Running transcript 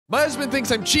My husband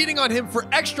thinks I'm cheating on him for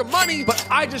extra money, but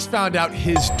I just found out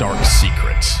his dark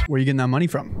secret. Where are you getting that money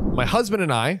from? My husband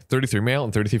and I, 33 male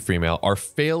and 33 female, are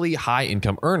fairly high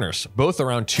income earners, both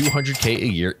around 200K a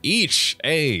year each.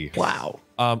 Hey. Wow.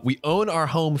 We own our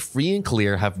home free and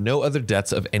clear, have no other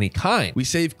debts of any kind. We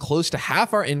save close to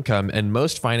half our income and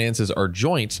most finances are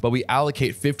joint, but we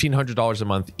allocate $1,500 a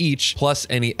month each, plus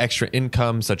any extra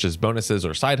income such as bonuses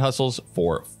or side hustles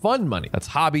for fun money. That's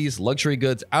hobbies, luxury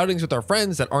goods, outings with our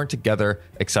friends that aren't together,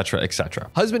 etc.,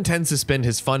 etc. Husband tends to spend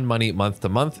his fun money month to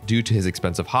month due to his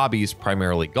expensive hobbies,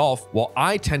 primarily golf, while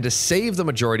I tend to save the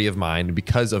majority of mine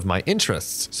because of my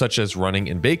interests, such as running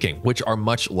and baking, which are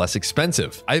much less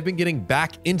expensive. I've been getting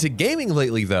back into gaming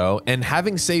lately though, and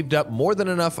having saved up more than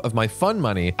enough of my fun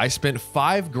money, I spent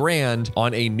 $5,000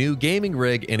 on a new gaming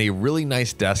rig and a really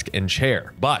nice desk and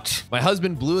chair. But my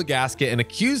husband blew a gasket and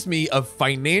accused me of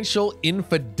financial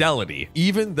infidelity,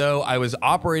 even though I was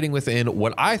operating within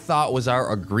what I thought was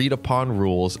our agreed upon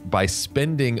rules by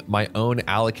spending my own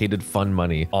allocated fun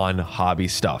money on hobby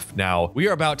stuff. Now, we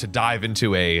are about to dive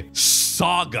into a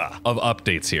saga of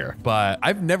updates here, but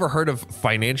I've never heard of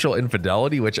financial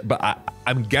infidelity,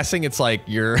 I'm guessing it's like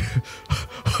you're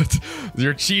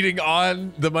cheating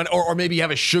on the money, or maybe you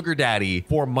have a sugar daddy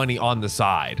for money on the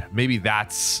side. Maybe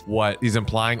that's what he's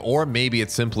implying, or maybe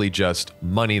it's simply just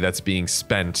money that's being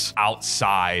spent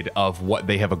outside of what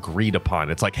they have agreed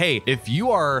upon. It's like, hey, if you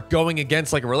are going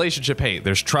against like a relationship, hey,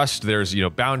 there's trust, there's,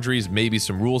 boundaries, maybe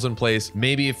some rules in place.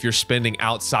 Maybe if you're spending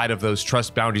outside of those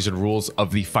trust, boundaries, and rules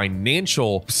of the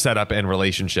financial setup and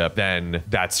relationship, then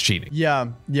that's cheating. Yeah.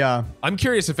 I'm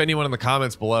curious if anyone in the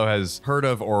comments below has heard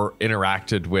of or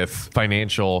interacted with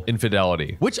financial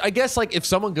infidelity, which I guess like if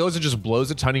someone goes and just blows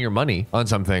a ton of your money on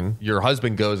something, your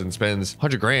husband goes and spends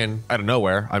 100 grand out of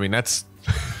nowhere. I mean, that's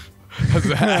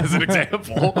as an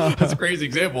example, that's a crazy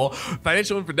example.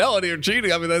 Financial infidelity or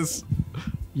cheating. I mean, that's,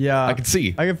 yeah, I could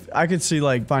see. I could see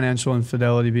like financial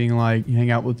infidelity being like you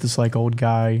hang out with this like old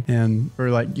guy or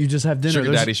like you just have dinner.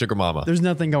 Sugar daddy, sugar mama. There's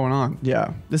nothing going on.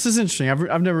 Yeah, this is interesting.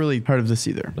 I've never really heard of this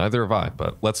either. Neither have I,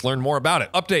 but let's learn more about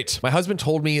it. Update. My husband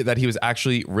told me that he was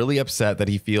actually really upset that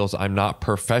he feels I'm not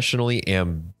professionally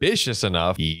ambitious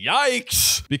enough.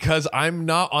 Yikes! Because I'm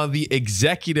not on the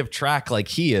executive track like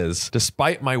he is,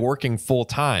 despite my working full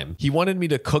time. He wanted me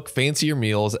to cook fancier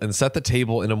meals and set the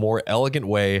table in a more elegant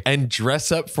way and dress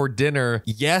up for dinner.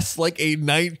 Yes, like a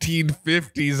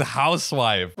 1950s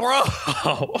housewife. Bro.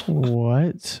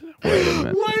 What? Wait a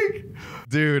minute. Like,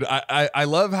 dude, I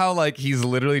love how like he's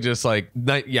literally just like,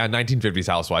 1950s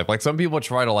housewife. Like some people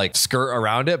try to like skirt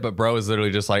around it, but bro is literally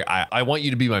just like, I want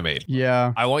you to be my maid.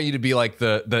 Yeah. I want you to be like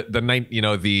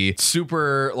the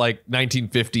super like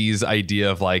 1950s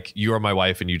idea of like, you are my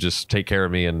wife and you just take care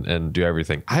of me and do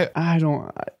everything. I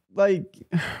don't like,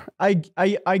 I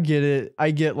get it.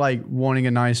 I get like wanting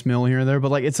a nice meal here and there, but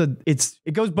like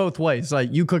it goes both ways.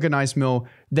 Like you cook a nice meal,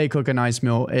 they cook a nice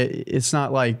meal. It's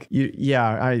not like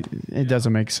it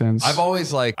doesn't make sense. I've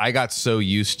always like, I got so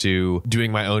used to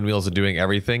doing my own meals and doing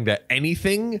everything that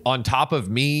anything on top of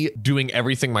me doing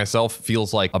everything myself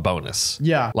feels like a bonus.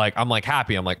 Yeah. Like I'm like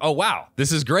happy. I'm like, oh wow,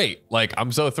 this is great. Like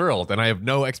I'm so thrilled and I have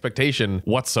no expectation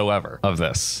whatsoever of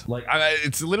this. Like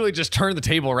it's literally just turn the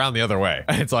table around the other way.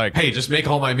 It's like, hey, just make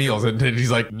all my meals. And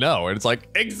he's like, no. And it's like,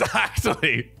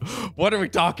 exactly. What are we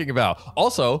talking about?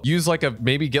 Also use like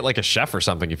maybe get like a chef or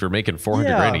something if you're making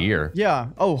 400 grand a year. Yeah.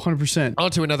 Oh, 100%. On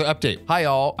to another update. Hi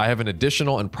all, I have an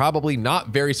additional and probably not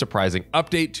very surprising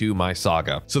update to my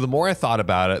saga. So the more I thought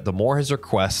about it, the more his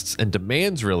requests and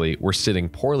demands really were sitting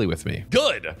poorly with me.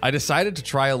 Good. I decided to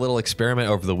try a little experiment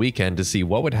over the weekend to see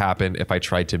what would happen if I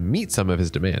tried to meet some of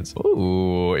his demands.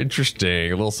 Ooh,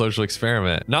 interesting. A little social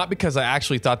experiment. Not because I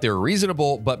actually thought they were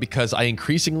reasonable, but because I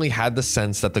increasingly had the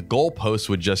sense that the goalposts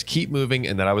would just keep moving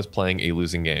and that I was playing a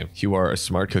losing game. You are a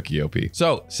smart cookie, OP.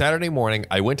 So Saturday morning,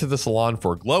 I went to the salon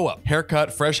for a glow up,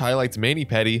 haircut, fresh highlights,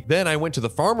 mani-pedi. Then I went to the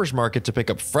farmer's market to pick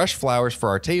up fresh flowers for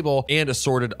our table and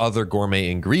assorted other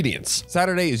gourmet ingredients.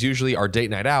 Saturday is usually our date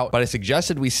night out, but I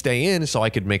suggested we stay in so I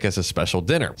could make us a special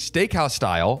dinner. Steakhouse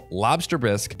style, lobster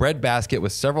bisque, bread basket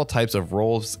with several types of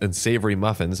rolls and savory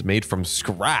muffins made from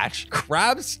scratch,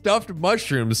 crab stuffed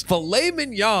mushrooms, filet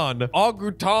mignon, au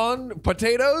gratin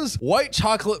potatoes, white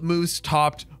chocolate mousse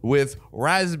topped with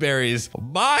raspberries.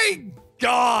 My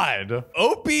God.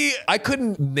 Opie, I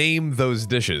couldn't name those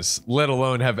dishes, let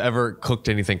alone have ever cooked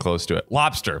anything close to it.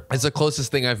 Lobster is the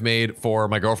closest thing I've made for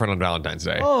my girlfriend on Valentine's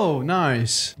Day. Oh,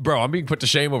 nice. Bro, I'm being put to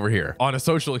shame over here on a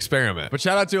social experiment. But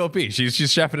shout out to OP. She's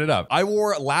chefing it up. I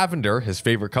wore lavender, his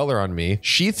favorite color, on me,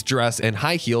 sheath dress, and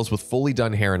high heels with fully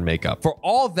done hair and makeup. For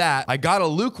all that, I got a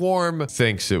lukewarm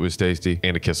thanks, it was tasty,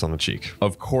 and a kiss on the cheek.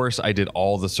 Of course, I did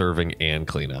all the serving and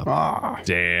cleanup.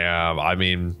 Damn, I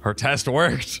mean, her test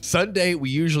worked. Sunday, we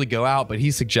usually go out, but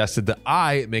he suggested that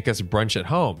I make us brunch at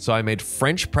home. So I made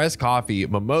French press coffee,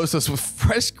 mimosas with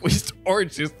fresh squeezed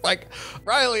oranges. Like,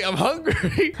 Riley, I'm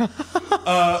hungry.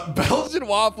 Belgian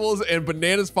waffles and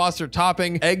bananas foster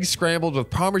topping, eggs scrambled with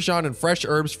Parmesan and fresh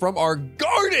herbs from our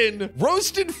garden,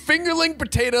 roasted fingerling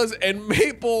potatoes, and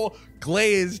maple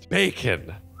glazed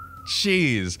bacon.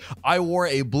 Jeez. I wore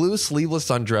a blue sleeveless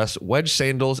sundress, wedge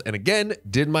sandals, and again,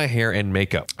 did my hair and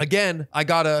makeup. Again, I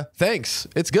got a thanks,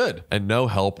 it's good, and no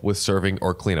help with serving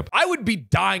or cleanup. I would be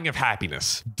dying of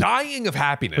happiness. Dying of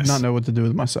happiness. Would not know what to do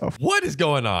with myself. What is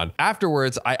going on?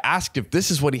 Afterwards, I asked if this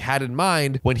is what he had in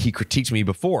mind when he critiqued me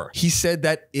before. He said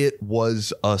that it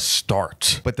was a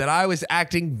start, but that I was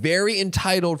acting very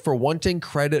entitled for wanting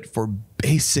credit for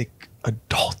basic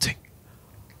adulting.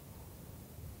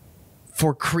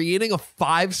 For creating a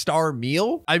 5-star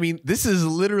meal? I mean, this is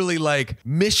literally like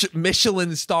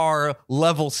Michelin star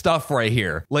level stuff right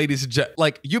here, ladies and gentlemen.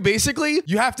 Like, you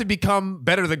have to become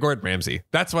better than Gordon Ramsay.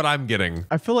 That's what I'm getting.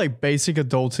 I feel like basic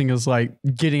adulting is like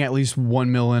getting at least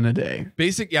 1 meal in a day.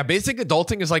 Basic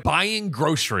adulting is like buying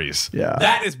groceries. Yeah.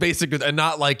 That is basic, and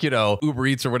not like, Uber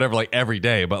Eats or whatever, like every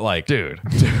day, but like, dude.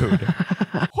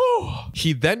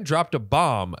 He then dropped a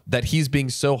bomb that he's being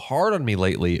so hard on me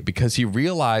lately because he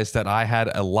realized that I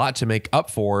had a lot to make up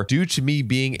for due to me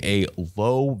being a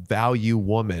low value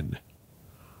woman.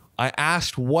 I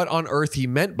asked what on earth he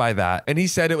meant by that, and he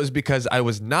said it was because I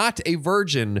was not a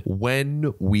virgin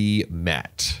when we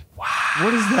met. Wow.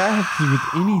 What does that have to do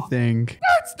with anything?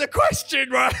 That's the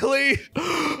question, Riley.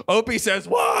 Opie says,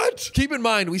 what? Keep in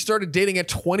mind, we started dating at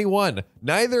 21.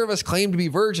 Neither of us claimed to be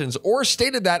virgins or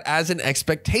stated that as an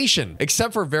expectation.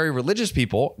 Except for very religious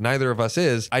people, neither of us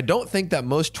is. I don't think that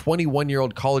most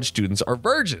 21-year-old college students are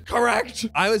virgins. Correct.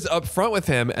 I was upfront with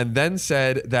him and then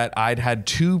said that I'd had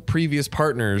 2 previous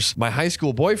partners. My high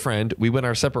school boyfriend, we went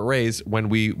our separate ways when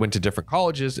we went to different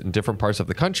colleges in different parts of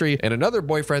the country, and another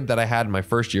boyfriend that I had in my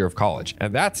first year of college.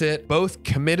 And that's it. Both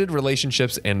committed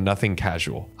relationships and nothing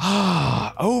casual.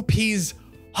 OP's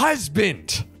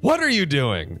husband. What are you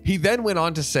doing? He then went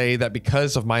on to say that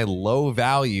because of my low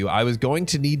value, I was going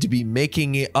to need to be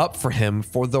making it up for him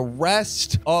for the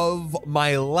rest of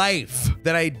my life.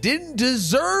 That I didn't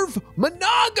deserve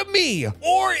monogamy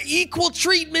or equal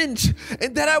treatment.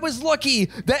 And that I was lucky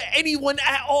that anyone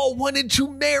at all wanted to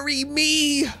marry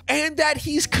me. And that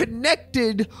he's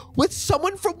connected with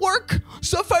someone from work.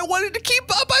 So if I wanted to keep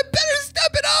up, I better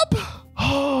step it up.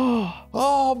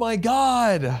 Oh my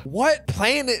God. What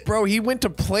planet, bro? He went to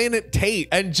Planet Tate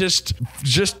and just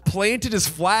planted his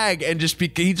flag and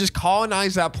he just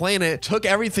colonized that planet, took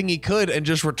everything he could and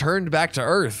just returned back to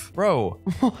Earth. Bro.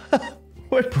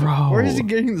 What, bro? Where is he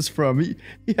getting this from? He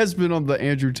has been on the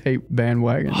Andrew Tate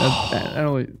bandwagon.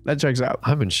 That checks out.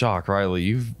 I'm in shock, Riley.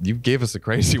 You gave us a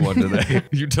crazy one today.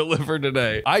 You delivered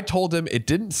today. I told him it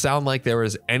didn't sound like there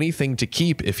was anything to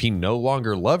keep if he no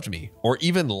longer loved me or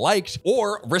even liked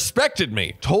or respected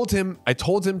me. I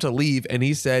told him to leave, and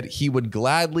he said he would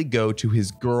gladly go to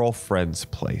his girlfriend's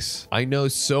place. I know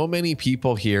so many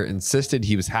people here insisted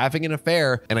he was having an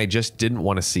affair, and I just didn't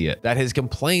want to see it. That his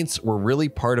complaints were really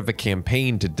part of a campaign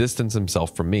to distance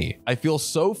himself from me. I feel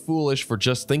so foolish for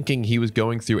just thinking he was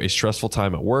going through a stressful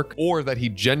time at work or that he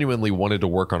genuinely wanted to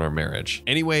work on our marriage.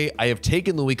 Anyway, I have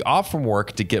taken the week off from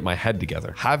work to get my head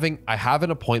together. I have an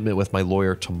appointment with my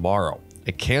lawyer tomorrow. I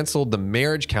canceled the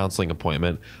marriage counseling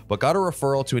appointment, but got a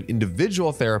referral to an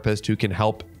individual therapist who can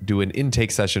help do an intake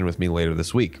session with me later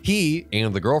this week. He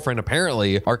and the girlfriend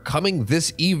apparently are coming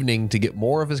this evening to get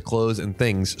more of his clothes and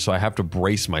things, so I have to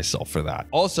brace myself for that.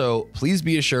 Also, please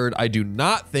be assured I do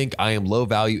not think I am low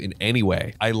value in any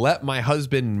way. I let my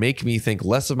husband make me think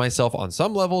less of myself on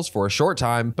some levels for a short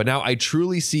time, but now I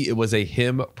truly see it was a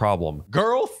him problem.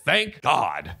 Girl, thank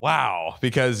God. Wow,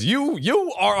 because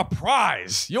you are a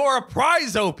prize. You're a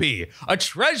prize, OP, a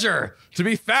treasure to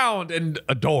be found and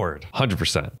adored.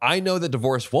 100%. I know that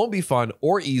divorce This won't be fun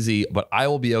or easy, but I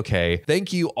will be okay.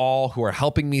 Thank you all who are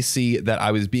helping me see that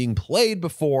I was being played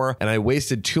before and I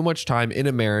wasted too much time in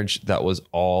a marriage that was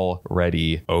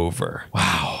already over.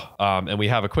 Wow. And we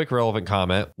have a quick relevant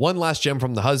comment. One last gem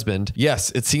from the husband.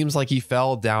 Yes, it seems like he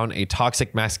fell down a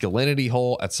toxic masculinity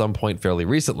hole at some point fairly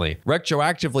recently,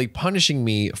 retroactively punishing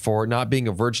me for not being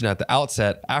a virgin at the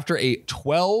outset after a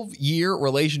 12-year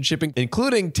relationship,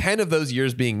 including 10 of those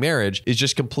years being marriage, is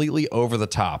just completely over the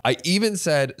top. I even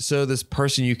said, so this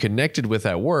person you connected with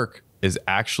at work is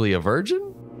actually a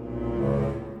virgin?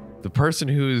 The person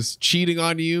who's cheating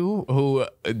on you, who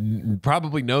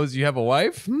probably knows you have a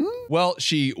wife? Well,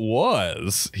 she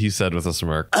was, he said with a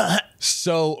smirk.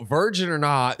 So, virgin or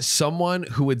not, someone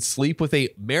who would sleep with a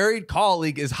married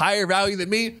colleague is higher value than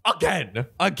me again.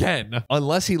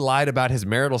 Unless he lied about his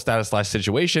marital status /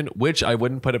 situation, which I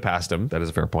wouldn't put it past him. That is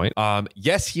a fair point.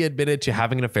 Yes, he admitted to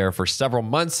having an affair for several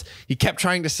months. He kept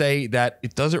trying to say that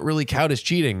it doesn't really count as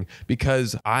cheating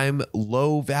because I'm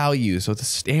low value. So the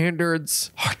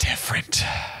standards are different.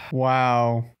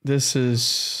 Wow. This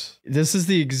is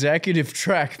the executive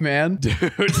track, man.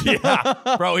 Dude,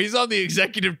 yeah. Bro, he's on the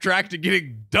executive track to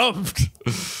getting dumped.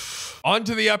 On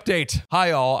to the update. Hi,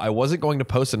 all. I wasn't going to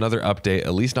post another update,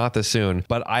 at least not this soon,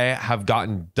 but I have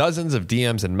gotten dozens of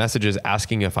DMs and messages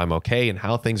asking if I'm okay and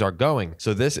how things are going.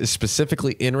 So this is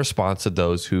specifically in response to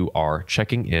those who are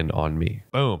checking in on me.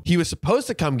 Boom. He was supposed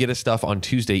to come get his stuff on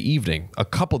Tuesday evening, a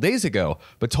couple days ago,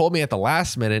 but told me at the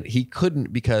last minute he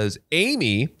couldn't because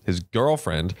Amy, his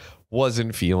girlfriend,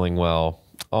 wasn't feeling well.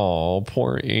 Oh,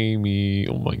 poor Amy.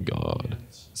 Oh my God.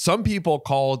 Some people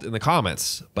called in the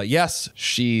comments, but yes,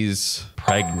 she's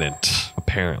pregnant,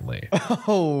 apparently.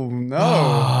 Oh, no.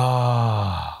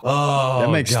 Oh,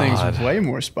 that makes God. things way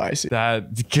more spicy.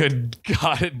 That, good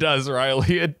God, it does,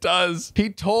 Riley. It does. He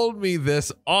told me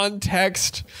this on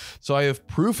text, so I have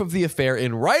proof of the affair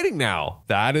in writing now.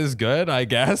 That is good, I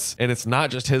guess. And it's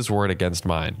not just his word against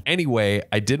mine. Anyway,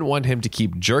 I didn't want him to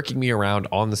keep jerking me around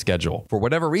on the schedule for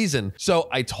whatever reason, so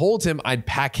I told him I'd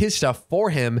pack his stuff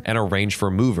for him and arrange for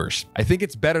movers. I think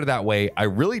it's better that way. I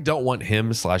really don't want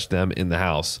him / them in the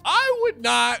house. I would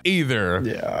not either.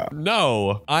 Yeah.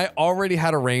 No, I already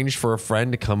had arranged for a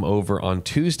friend to come over on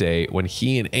Tuesday when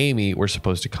he and Amy were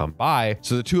supposed to come by.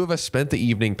 So the two of us spent the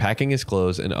evening packing his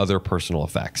clothes and other personal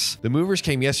effects. The movers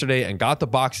came yesterday and got the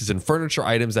boxes and furniture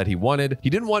items that he wanted. He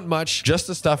didn't want much, just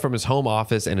the stuff from his home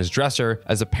office and his dresser,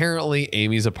 as apparently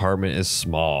Amy's apartment is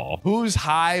small. Who's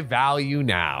high value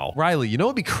now? Riley, you know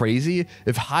what'd be crazy?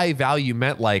 If high value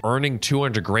meant like earning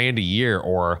 200 grand a year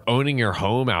or owning your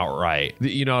home outright.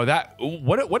 You know, that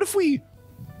what if we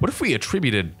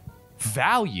attributed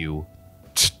value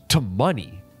to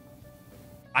money?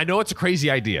 I know it's a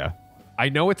crazy idea. I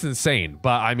know it's insane,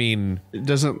 but I mean, it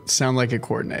doesn't sound like it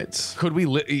coordinates. Could we?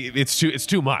 It's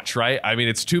too much, right? I mean,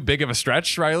 it's too big of a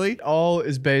stretch, Riley. All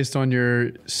is based on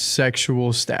your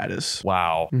sexual status.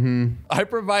 Wow. I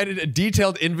provided a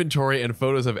detailed inventory and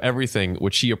photos of everything,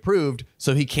 which he approved,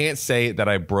 so he can't say that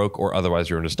I broke or otherwise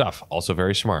ruined his stuff. Also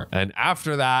very smart. And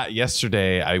after that,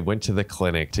 yesterday, I went to the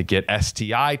clinic to get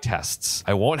STI tests.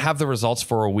 I won't have the results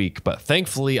for a week, but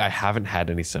thankfully, I haven't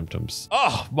had any symptoms.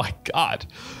 Oh my God.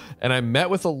 And I met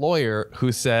with a lawyer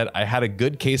who said I had a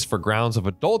good case for grounds of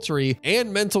adultery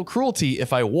and mental cruelty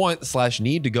if I want /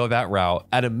 need to go that route.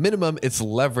 At a minimum, it's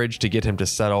leverage to get him to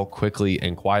settle quickly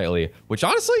and quietly, which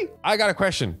honestly, I got a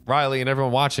question, Riley and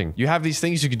everyone watching. You have these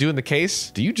things you could do in the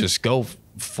case. Do you just go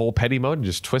full petty mode and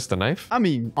just twist the knife? I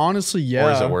mean, honestly, yeah.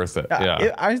 Or is it worth it?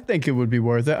 Yeah. I think it would be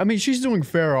worth it. I mean, she's doing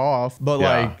fair off, but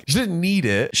like, she didn't need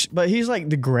it. But he's like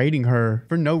degrading her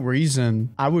for no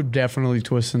reason. I would definitely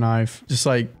twist the knife. Just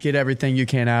like get everything you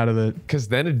can out of it. Because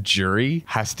then a jury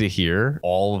has to hear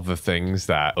all of the things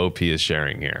that OP is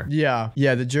sharing here. Yeah.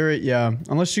 Yeah. The jury. Yeah.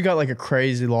 Unless you got like a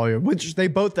crazy lawyer, which they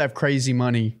both have crazy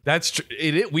money. That's true.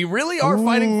 We really are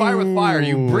fighting fire with fire.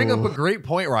 You bring up a great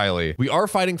point, Riley. We are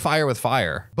fighting fire with fire.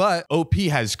 But OP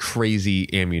has crazy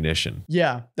ammunition.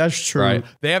 Yeah, that's true. Right?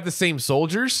 They have the same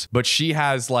soldiers, but she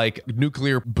has like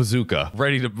nuclear bazooka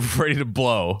ready to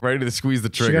blow, ready to squeeze the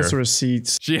trigger. She has the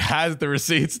receipts. She has the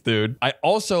receipts, dude. I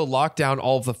also locked down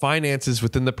all of the finances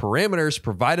within the parameters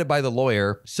provided by the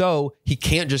lawyer, so he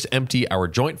can't just empty our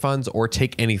joint funds or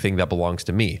take anything that belongs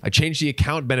to me. I changed the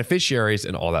account beneficiaries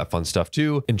and all that fun stuff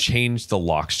too, and changed the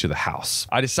locks to the house.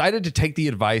 I decided to take the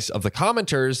advice of the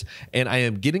commenters, and I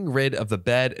am getting rid of the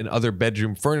bed and other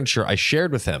bedroom furniture I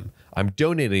shared with him. I'm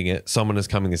donating it. Someone is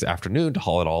coming this afternoon to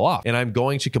haul it all off. And I'm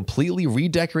going to completely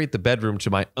redecorate the bedroom to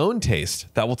my own taste.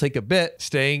 That will take a bit,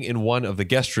 staying in one of the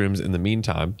guest rooms in the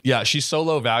meantime. Yeah, she's so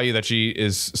low value that she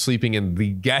is sleeping in the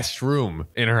guest room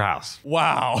in her house.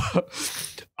 Wow.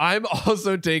 I'm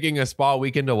also taking a spa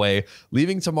weekend away,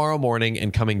 leaving tomorrow morning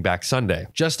and coming back Sunday,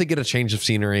 just to get a change of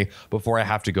scenery before I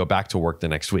have to go back to work the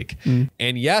next week.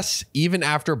 And yes, even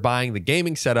after buying the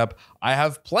gaming setup, I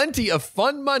have plenty of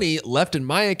fun money left in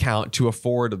my account to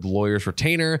afford the lawyer's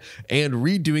retainer and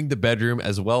redoing the bedroom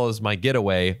as well as my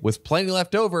getaway with plenty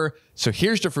left over. So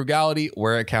here's to frugality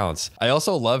where it counts. I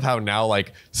also love how now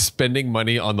like spending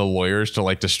money on the lawyers to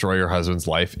like destroy your husband's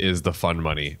life is the fun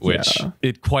money, which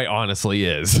it quite honestly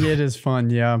is. It is fun,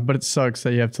 yeah, but it sucks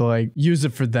that you have to like use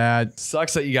it for that.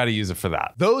 Sucks that you got to use it for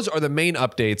that. Those are the main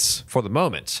updates for the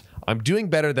moment. I'm doing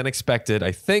better than expected,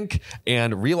 I think,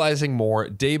 and realizing more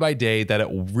day by day that it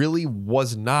really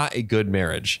was not a good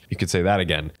marriage. You could say that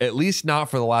again. At least not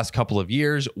for the last couple of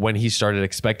years when he started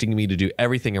expecting me to do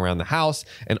everything around the house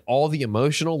and all the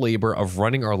emotional labor of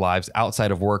running our lives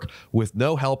outside of work with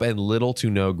no help and little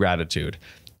to no gratitude.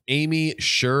 Amy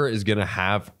sure is going to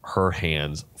have her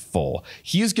hands full.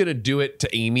 He's going to do it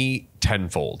to Amy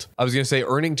tenfold. I was going to say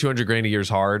earning 200 grand a year is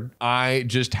hard. I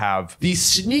just have the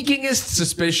sneakingest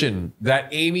suspicion that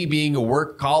Amy being a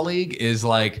work colleague is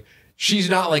like, she's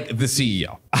not like the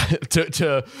CEO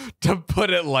to put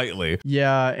it lightly.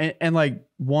 Yeah. And like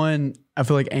I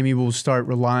feel like Amy will start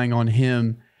relying on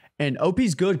him, and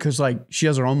OP's good because like she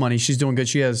has her own money. She's doing good.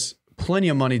 She has plenty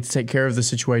of money to take care of the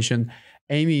situation.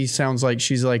 Amy sounds like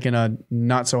she's like in a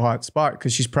not so hot spot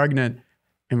because she's pregnant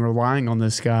and relying on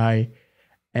this guy.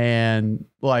 And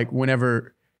like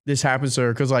whenever this happens to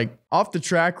her, because like off the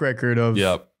track record of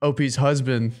OP's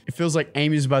husband, it feels like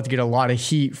Amy's about to get a lot of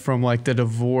heat from like the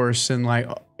divorce, and like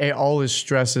all his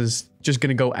stress is just going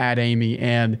to go at Amy.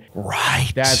 And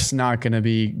that's not going to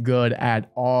be good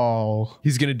at all.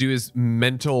 He's going to do his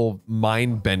mental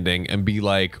mind bending and be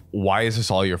like, why is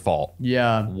this all your fault?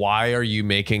 Yeah. Why are you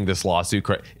making this lawsuit?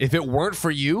 If it weren't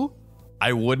for you,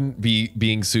 I wouldn't be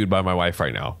being sued by my wife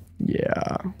right now.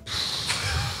 Yeah.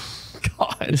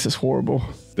 God. This is horrible.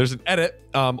 There's an edit.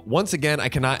 Once again, I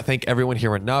cannot thank everyone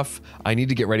here enough. I need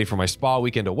to get ready for my spa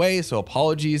weekend away, so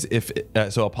apologies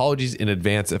in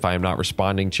advance if I am not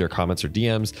responding to your comments or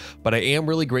DMs, but I am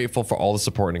really grateful for all the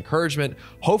support and encouragement.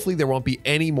 Hopefully there won't be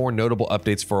any more notable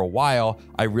updates for a while.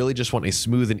 I really just want a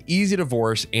smooth and easy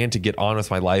divorce and to get on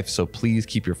with my life, so please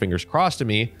keep your fingers crossed to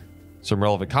me. Some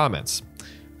relevant comments.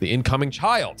 The incoming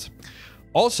child.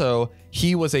 Also,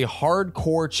 he was a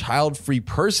hardcore child-free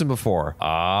person before. Oh,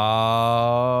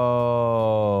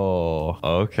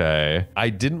 okay. I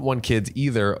didn't want kids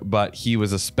either, but he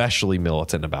was especially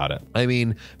militant about it. I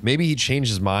mean, maybe he changed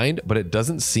his mind, but it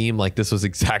doesn't seem like this was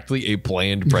exactly a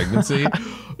planned pregnancy.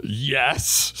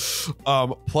 Yes.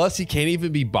 Plus, he can't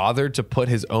even be bothered to put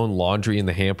his own laundry in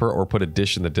the hamper or put a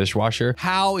dish in the dishwasher.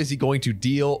 How is he going to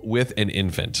deal with an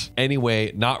infant?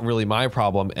 Anyway, not really my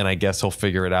problem, and I guess he'll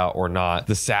figure it out or not.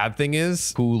 The sad thing is,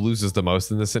 who loses the most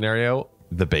in this scenario?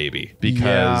 The baby.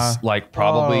 Because like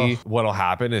probably what'll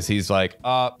happen is he's like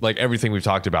everything we've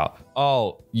talked about.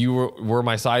 Oh, you were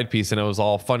my side piece and it was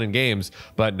all fun and games,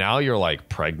 but now you're like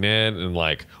pregnant and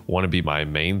like want to be my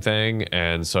main thing.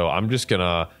 And so I'm just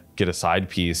gonna get a side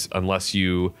piece unless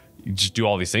you just do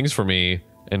all these things for me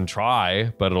and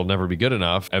try, but it'll never be good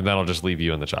enough, and then I'll just leave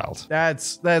you and the child.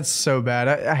 That's so bad.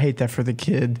 I hate that for the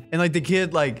kid. And like the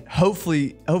kid, like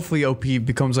hopefully OP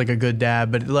becomes like a good dad,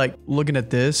 but like looking at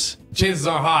this, chances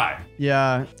are high.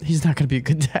 Yeah, he's not gonna be a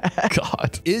good dad.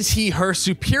 God. Is he her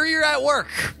superior at work?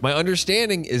 My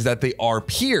understanding is that they are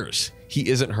peers. He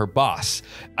isn't her boss.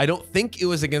 I don't think it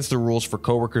was against the rules for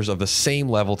coworkers of the same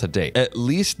level to date, at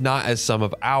least not as some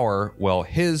of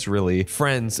his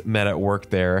friends met at work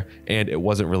there, and it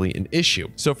wasn't really an issue.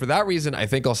 So for that reason, I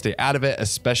think I'll stay out of it,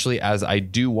 especially as I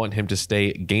do want him to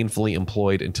stay gainfully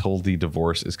employed until the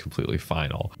divorce is completely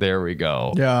final. There we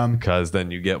go. Yeah. Because then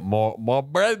you get more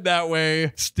bread that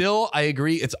way. Still, I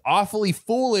agree it's awfully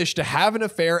foolish to have an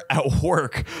affair at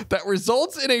work that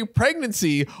results in a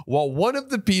pregnancy while one of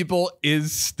the people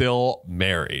is still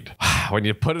married. When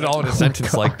you put it all in a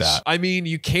sentence like that, I mean,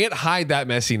 you can't hide that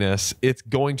messiness. It's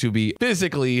going to be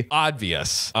physically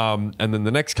obvious. And then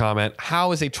the next comment,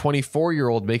 how is a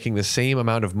 24-year-old making the same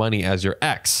amount of money as your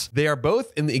ex? They are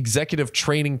both in the executive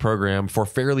training program for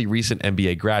fairly recent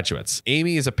MBA graduates.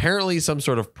 Amy is apparently some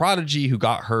sort of prodigy who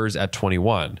got hers at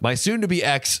 21. My soon-to-be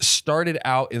ex started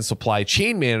out in supply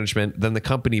chain management, then the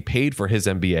company paid for his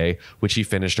MBA, which he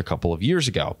finished a couple of years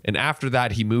ago. And after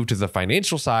that, he moved to the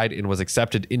financial side and was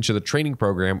accepted into the training training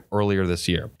program earlier this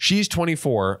year. She's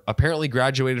 24, apparently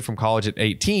graduated from college at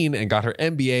 18 and got her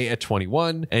MBA at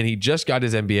 21. And he just got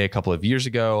his MBA a couple of years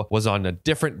ago, was on a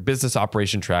different business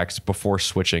operation tracks before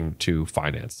switching to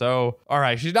finance. So, all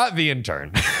right, she's not the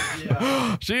intern.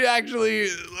 Yeah.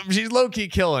 She's low-key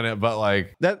killing it, but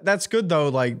like that's good though,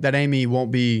 like that Amy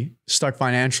won't be stuck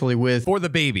financially with for the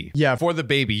baby. Yeah. For the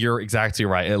baby, you're exactly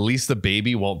right. At least the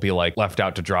baby won't be like left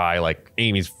out to dry. Like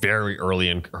Amy's very early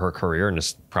in her career and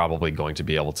is probably going to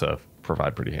be able to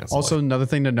provide pretty handsomely. Also, another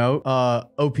thing to note,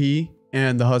 OP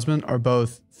and the husband are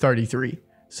both 33.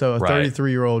 So a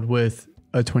 33-year-old with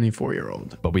a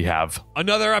 24-year-old. But we have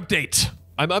another update.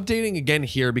 I'm updating again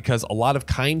here because a lot of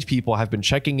kind people have been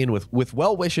checking in with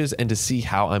well wishes and to see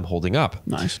how I'm holding up.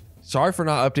 Nice. Sorry for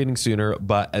not updating sooner,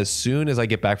 but as soon as I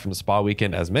get back from the spa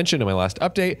weekend, as mentioned in my last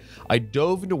update, I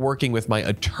dove into working with my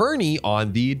attorney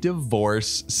on the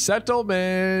divorce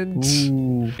settlement.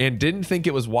 Ooh. And didn't think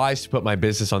it was wise to put my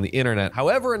business on the internet,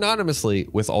 however anonymously,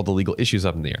 with all the legal issues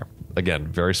up in the air. Again,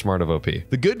 very smart of OP.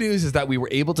 The good news is that we were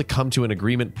able to come to an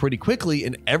agreement pretty quickly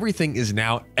and everything is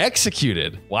now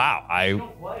executed.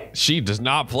 Wow, she does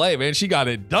not play, man. She got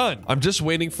it done. I'm just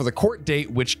waiting for the court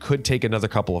date, which could take another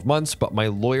couple of months, but my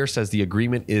lawyer says the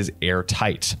agreement is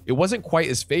airtight. It wasn't quite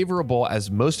as favorable as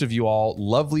most of you all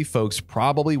lovely folks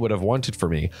probably would have wanted for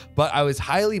me, but I was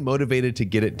highly motivated to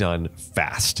get it done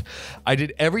fast. I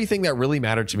did everything that really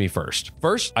mattered to me first.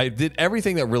 First, the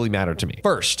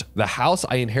house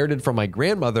I inherited from my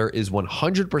grandmother is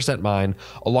 100% mine,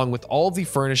 along with all the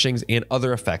furnishings and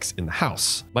other effects in the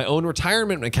house. My own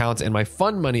retirement accounts and my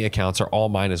fund money accounts are all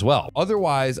mine as well.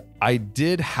 Otherwise, I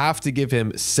did have to give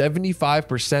him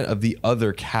 75% of the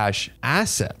other cash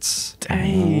assets.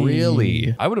 Dang.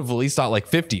 Really? I would have at least thought like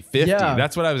 50-50. Yeah.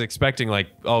 That's what I was expecting. Like,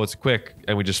 oh, it's quick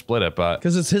and we just split it. But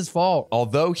because it's his fault.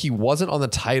 Although he wasn't on the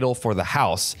title for the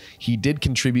house, he did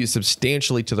contribute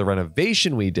substantially to the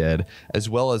renovation we did, as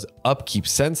well as upkeep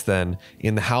since then,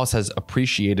 and the house has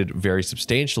appreciated very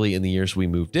substantially in the years we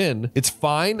moved in. It's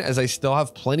fine as I still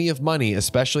have plenty of money,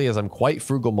 especially as I'm quite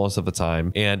frugal most of the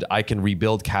time, and I can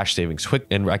rebuild cash savings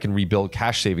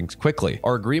quickly.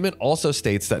 Our agreement also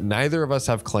states that neither of us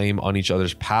have claim on each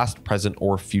other's past, present,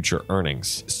 or future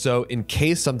earnings. So in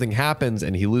case something happens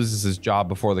and he loses his job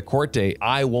before the court date,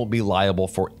 I won't be liable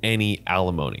for any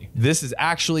alimony. This is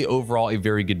actually overall a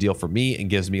very good deal for me and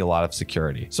gives me a lot of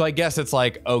security. So I guess it's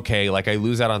like, okay, like I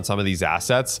lose out on some of these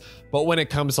assets, but when it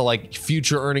comes to like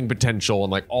future earning potential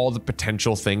and like all the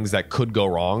potential things that could go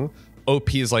wrong,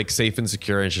 OP is like safe and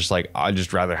secure. It's just like, I'd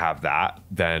just rather have that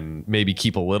than maybe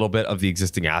keep a little bit of the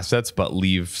existing assets, but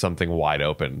leave something wide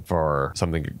open for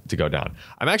something to go down.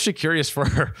 I'm actually curious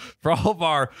for all of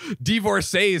our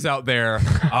divorcees out there.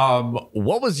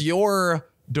 What was your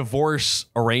divorce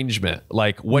arrangement?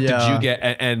 Like, what did you get?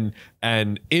 And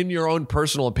in your own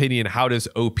personal opinion, how does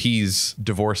OP's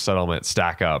divorce settlement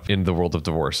stack up in the world of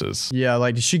divorces? Yeah,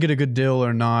 like, did she get a good deal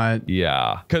or not?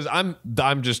 Yeah, because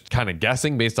I'm just kind of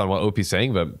guessing based on what OP's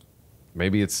saying, but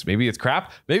maybe it's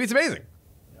crap, maybe it's amazing.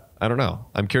 I don't know.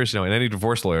 I'm curious to know. And any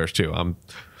divorce lawyers too.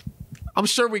 I'm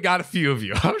sure we got a few of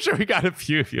you. I'm sure we got a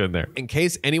few of you in there. In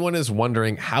case anyone is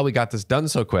wondering how we got this done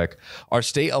so quick, our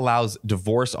state allows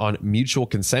divorce on mutual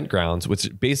consent grounds, which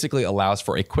basically allows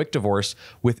for a quick divorce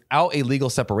without a legal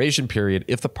separation period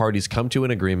if the parties come to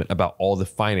an agreement about all the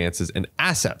finances and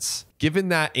assets. Given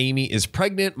that Amy is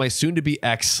pregnant, my soon-to-be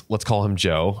ex, let's call him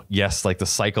Joe, yes, like the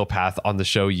psychopath on the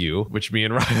show You, which me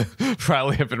and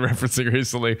Riley have been referencing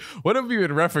recently. What have you been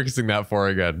referencing that for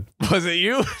again? Was it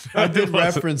you? I did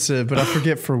reference it, but I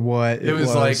forget for what it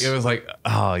was. Like,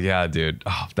 oh yeah, dude.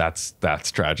 Oh, that's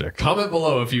tragic. Comment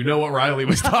below if you know what Riley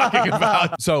was talking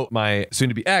about. So my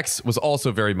soon-to-be ex was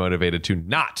also very motivated to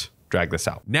not drag this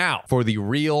out. Now, for the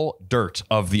real dirt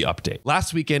of the update.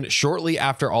 Last weekend, shortly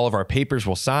after all of our papers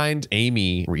were signed,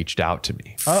 Amy reached out to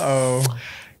me. Uh-oh.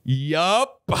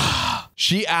 Yup.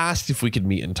 She asked if we could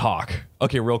meet and talk.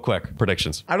 Okay, real quick,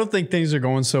 predictions. I don't think things are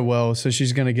going so well, so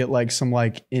she's gonna get like some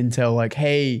like intel like,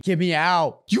 hey, get me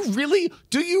out. Do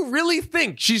you really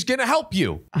think she's gonna help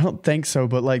you? I don't think so,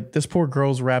 but like this poor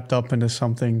girl's wrapped up into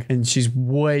something and she's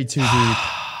way too deep.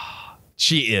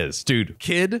 She is, dude.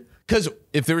 Kid. Because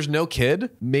if there was no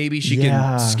kid, maybe she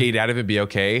can skate out of it and be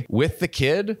okay. With the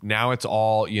kid, now it's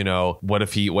all, you know, what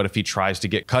if he tries to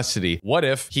get custody? What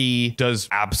if he does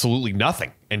absolutely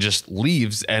nothing and just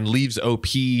leaves Amy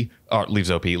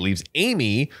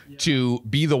to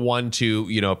be the one to,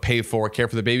 you know, care for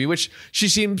the baby, which she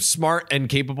seems smart and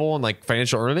capable and like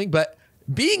financial earning, but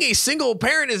being a single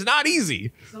parent is not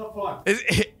easy. It's not fun.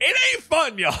 It ain't fun.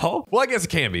 on, y'all. Well, I guess it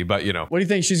can be, but you know. What do you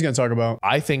think she's gonna talk about?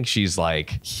 I think she's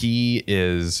like, he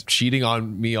is cheating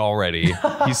on me already.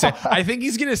 I think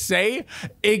he's gonna say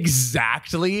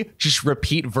exactly, just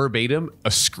repeat verbatim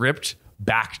a script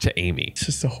back to Amy. It's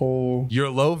just a whole. You're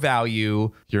low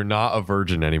value. You're not a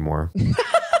virgin anymore.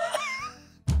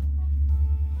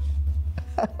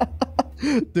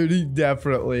 Dude, he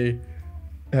definitely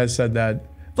has said that.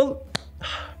 But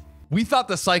we thought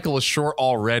the cycle was short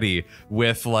already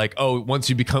with like, oh, once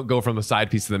you go from the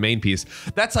side piece to the main piece,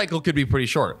 that cycle could be pretty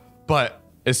short. But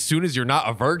as soon as you're not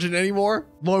a virgin anymore,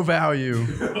 low value.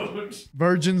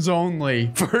 Virgins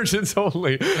only. Virgins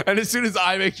only. And as soon as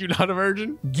I make you not a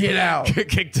virgin, get out. Get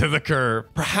kicked to the curb.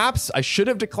 Perhaps I should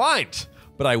have declined.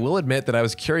 But I will admit that I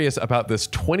was curious about this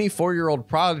 24-year-old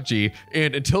prodigy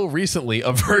and until recently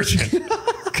a virgin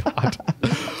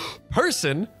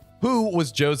person who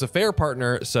was Joe's affair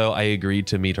partner. So I agreed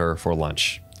to meet her for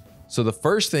lunch. So the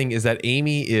first thing is that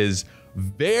Amy is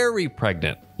very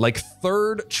pregnant, like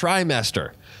third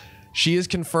trimester. She is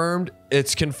confirmed.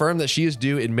 It's confirmed that she is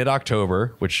due in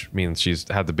mid-October, which means she's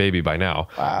had the baby by now.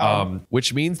 Wow.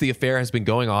 Which means the affair has been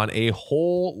going on a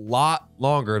whole lot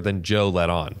longer than Joe let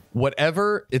on.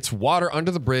 Whatever, it's water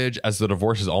under the bridge as the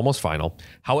divorce is almost final.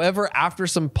 However, after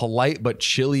some polite but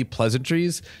chilly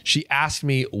pleasantries, she asked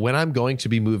me when I'm going to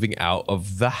be moving out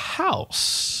of the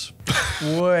house.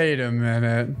 Wait a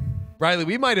minute. Riley,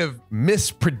 we might have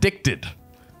mispredicted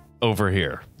over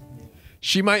here.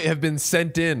 She might have been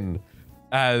sent in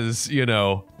as, you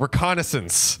know,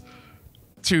 reconnaissance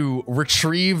to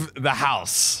retrieve the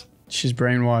house. She's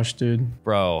brainwashed, dude.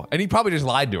 Bro. And he probably just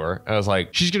lied to her. I was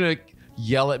like, she's going to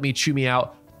yell at me, chew me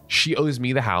out. She owes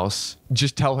me the house.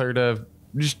 Just tell her to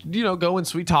just, you know, go and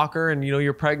sweet talk her and, you know,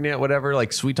 you're pregnant, whatever.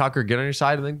 Like sweet talk her, get on your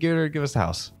side and then give us the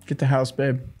house. Get the house,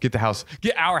 babe. Get the house.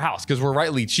 Get our house because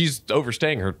she's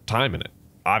overstaying her time in it.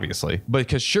 Obviously,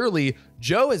 because surely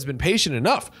Joe has been patient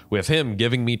enough with him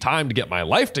giving me time to get my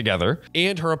life together,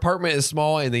 and her apartment is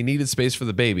small and they needed space for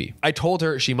the baby. I told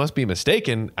her she must be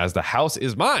mistaken as the house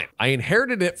is mine. I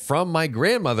inherited it from my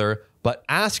grandmother, but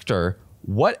asked her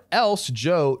what else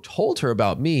Joe told her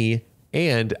about me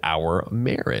and our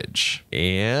marriage.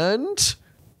 And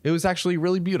it was actually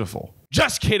really beautiful.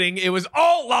 Just kidding. It was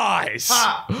all lies.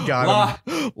 Got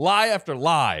him. Lie after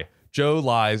lie. Joe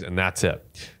lies and that's it.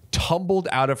 Tumbled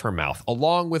out of her mouth,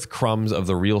 along with crumbs of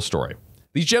the real story.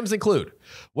 These gems include,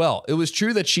 well, it was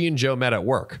true that she and Joe met at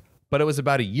work, but it was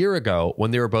about a year ago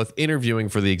when they were both interviewing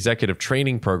for the executive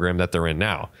training program that they're in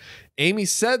now. Amy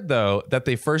said, though, that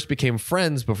they first became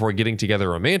friends before getting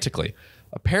together romantically.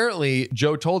 Apparently,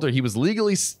 Joe told her that he was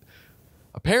legally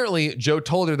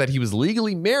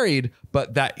married,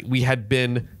 but that we had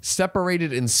been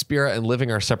separated in spirit and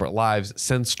living our separate lives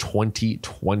since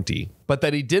 2020. But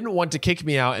that he didn't want to kick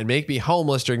me out and make me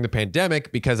homeless during the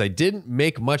pandemic because I didn't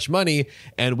make much money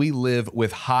and we live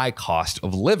with high cost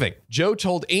of living. Joe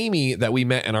told Amy that we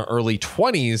met in our early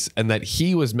 20s and that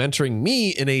he was mentoring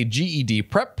me in a GED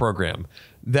prep program.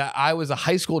 That I was a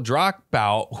high school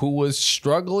dropout who was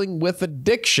struggling with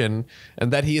addiction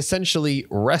and that he essentially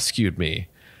rescued me,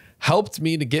 helped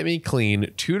me to get me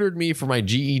clean, tutored me for my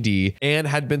GED, and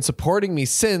had been supporting me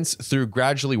since through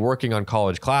gradually working on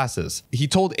college classes. He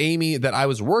told Amy that I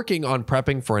was working on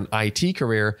prepping for an IT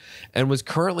career and was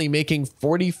currently making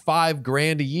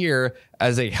 $45,000 a year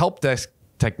as a help desk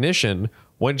technician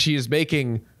when she is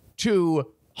making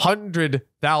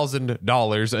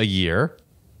 $200,000 a year.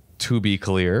 To be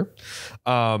clear,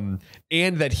 and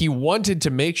that he wanted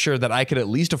to make sure that I could at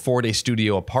least afford a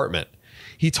studio apartment.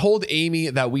 He told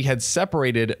Amy that we had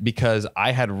separated because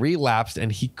I had relapsed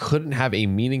and he couldn't have a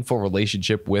meaningful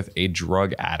relationship with a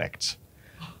drug addict.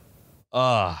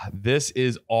 This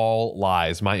is all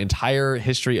lies. My entire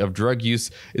history of drug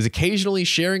use is occasionally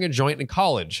sharing a joint in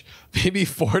college, maybe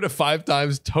 4 to 5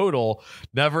 times total,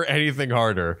 never anything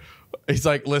harder. He's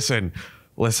like, listen,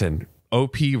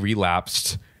 OP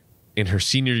relapsed in her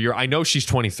senior year. I know she's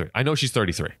 23. I know she's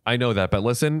 33. I know that. But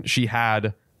listen, she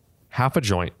had half a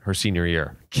joint her senior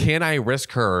year. Can I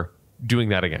risk her doing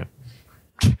that again?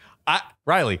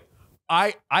 Riley,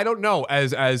 I don't know.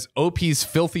 As OP's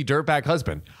filthy dirtbag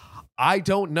husband, I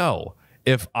don't know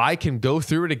if I can go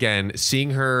through it again,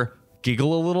 seeing her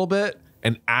giggle a little bit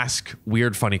and ask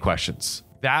weird, funny questions.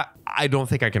 That I don't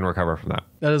think I can recover from that.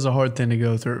 That is a hard thing to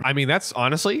go through. I mean, that's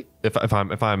honestly, if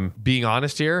I'm being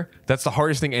honest here, that's the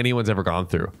hardest thing anyone's ever gone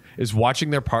through is watching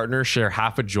their partner share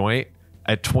half a joint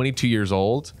at 22 years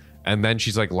old. And then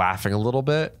she's like laughing a little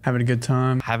bit. Having a good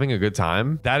time. Having a good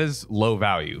time. That is low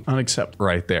value. Unacceptable.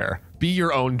 Right there. Be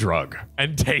your own drug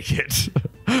and take it.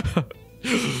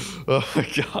 Oh my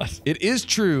God. It is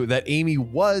true that Amy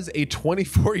was a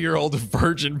 24-year-old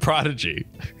virgin prodigy.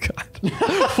 God.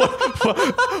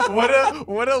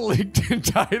 What a LinkedIn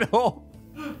title.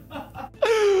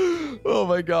 Oh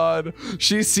my God.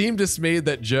 She seemed dismayed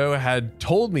that Joe had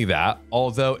told me that,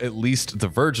 although at least the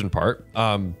virgin part.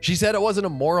 She said it wasn't a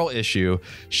moral issue.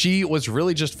 She was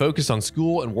really just focused on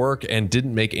school and work and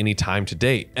didn't make any time to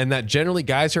date. And that generally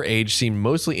guys her age seem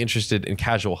mostly interested in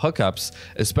casual hookups,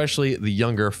 especially the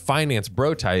younger finance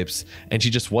bro types, and she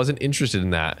just wasn't interested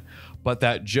in that. But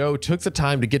that Joe took the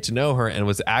time to get to know her and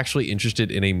was actually interested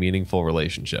in a meaningful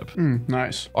relationship.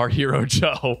 Nice. Our hero,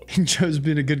 Joe. Joe's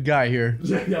been a good guy here.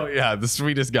 Oh, yeah, the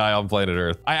sweetest guy on planet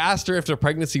Earth. I asked her if the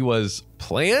pregnancy was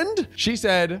planned. She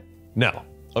said, no,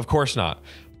 of course not.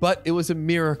 But it was a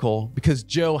miracle because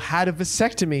Joe had a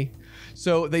vasectomy.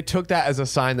 So they took that as a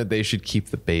sign that they should keep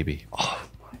the baby. Oh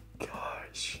my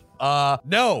gosh.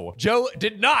 No, Joe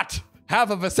did not have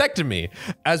a vasectomy.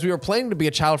 As we were planning to be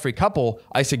a child-free couple,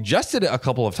 I suggested it a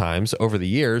couple of times over the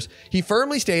years. He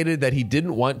firmly stated that he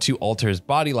didn't want to alter his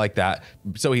body like that,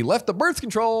 so he left the birth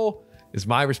control is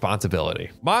my responsibility.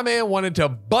 My man wanted to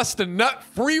bust a nut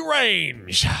free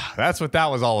range. That's what that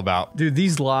was all about. Dude,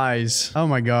 these lies. Oh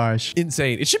my gosh.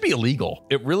 Insane. It should be illegal.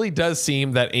 It really does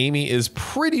seem that Amy is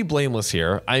pretty blameless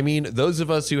here. I mean, those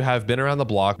of us who have been around the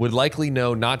block would likely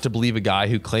know not to believe a guy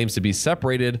who claims to be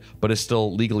separated, but is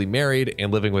still legally married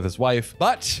and living with his wife.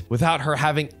 But without her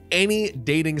having any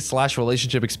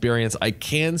dating/relationship experience, I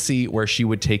can see where she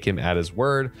would take him at his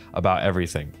word about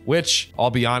everything, which I'll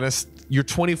be honest, you're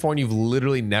 24 and you've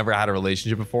literally never had a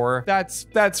relationship before. I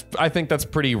think that's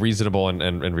pretty reasonable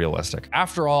and realistic.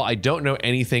 After all, I don't know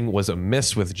anything was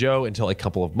amiss with Joe until a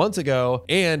couple of months ago,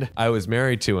 and I was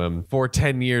married to him for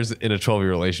 10 years in a 12-year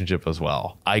relationship as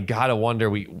well. I gotta wonder,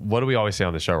 what do we always say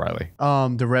on the show, Riley?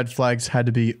 The red flags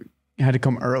had to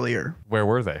come earlier. Where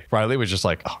were they? Riley was just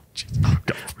like, oh, geez.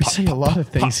 We say a lot of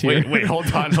things here. Wait,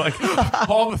 hold on. Like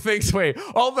all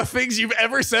the things you've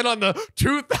ever said on the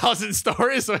 2,000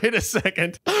 stories. Wait a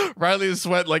second. Riley was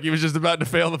sweat like he was just about to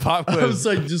fail the pop quiz. I was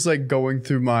like, just like going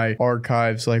through my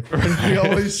archives, like what we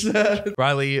always said.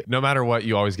 Riley, no matter what,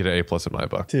 you always get an A+ in my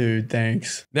book. Dude,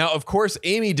 thanks. Now, of course,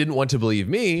 Amy didn't want to believe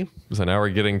me. So now we're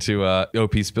getting to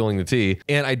OP spilling the tea.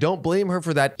 And I don't blame her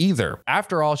for that either.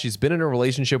 After all, she's been in a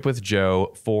relationship with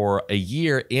Joe for a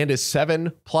year and is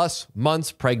 7+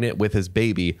 months pregnant with his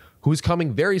baby, who's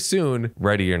coming very soon,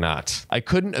 ready or not. I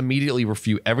couldn't immediately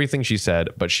refute everything she said,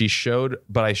 but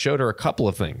I showed her a couple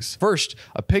of things. First,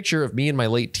 a picture of me in my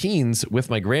late teens with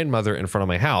my grandmother in front of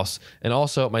my house, and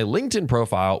also my LinkedIn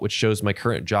profile, which shows my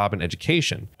current job and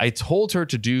education. I told her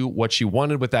to do what she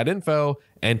wanted with that info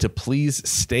and to please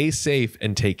stay safe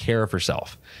and take care of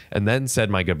herself, and then said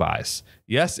my goodbyes.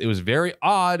 Yes, it was very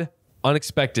odd,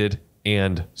 unexpected,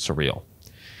 and surreal.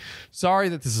 Sorry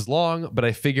that this is long, but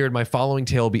I figured my following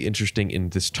tale will be interesting in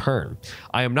this turn.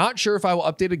 I am not sure if I will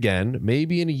update again,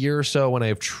 maybe in a year or so when I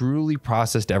have truly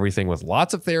processed everything with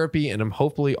lots of therapy and I'm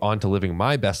hopefully on to living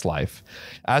my best life.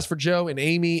 As for Joe and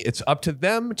Amy, it's up to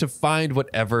them to find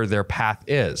whatever their path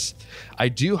is. I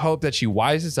do hope that she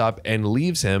wises up and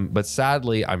leaves him, but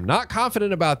sadly, I'm not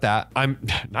confident about that.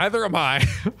 Neither am I.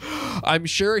 I'm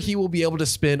sure he will be able to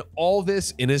spin all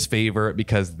this in his favor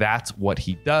because that's what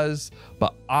he does,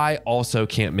 but I also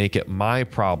can't make it my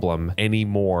problem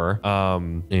anymore.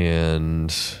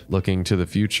 And looking to the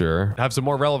future, I have some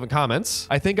more relevant comments.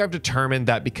 I think I've determined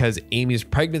that because Amy's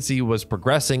pregnancy was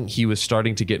progressing, he was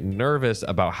starting to get nervous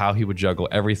about how he would juggle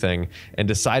everything and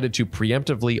decided to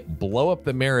preemptively blow up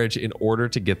the marriage in order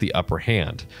to get the upper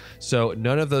hand. So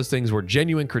none of those things were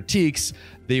genuine critiques.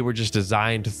 They were just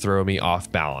designed to throw me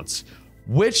off balance.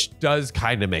 Which does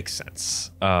kind of make sense.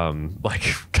 Like,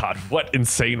 God, what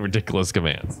insane, ridiculous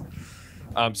commands.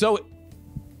 So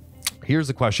here's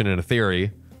a question and a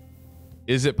theory.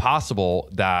 Is it possible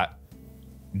that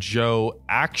Joe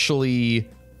actually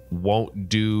won't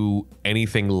do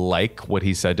anything like what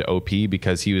he said to OP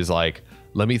because he was like,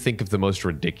 let me think of the most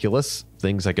ridiculous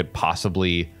things I could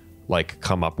possibly like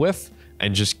come up with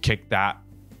and just kick that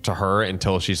to her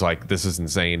until she's like, this is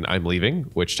insane, I'm leaving,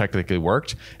 which technically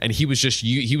worked. And he was just,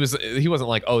 he wasn't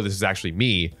like, oh, this is actually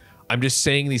me. I'm just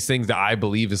saying these things that I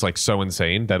believe is like so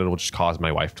insane that it'll just cause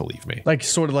my wife to leave me. Like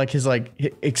sort of like his like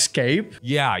escape.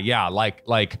 Yeah.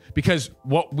 Like because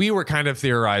what we were kind of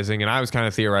theorizing and I was kind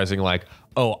of theorizing like,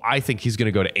 oh, I think he's going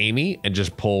to go to Amy and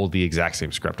just pull the exact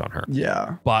same script on her.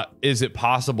 Yeah. But is it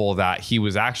possible that he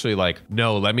was actually like,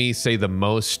 no, let me say the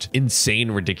most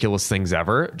insane, ridiculous things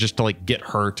ever just to like get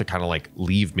her to kind of like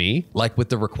leave me, like with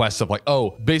the request of like,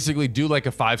 oh, basically do like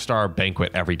a 5-star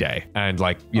banquet every day and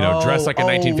like, you know, dress like a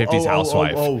 1950s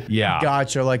housewife. Yeah.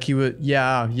 Gotcha. Like he would.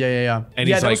 Yeah. And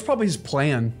yeah, that was probably his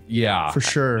plan. Yeah, for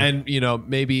sure. And you know,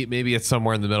 maybe it's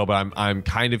somewhere in the middle, but I'm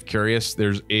kind of curious.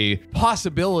 There's a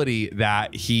possibility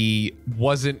that he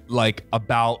wasn't like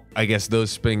about, I guess,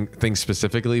 those things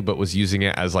specifically, but was using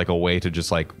it as like a way to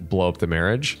just like blow up the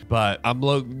marriage. But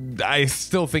I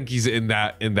still think he's in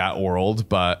that world,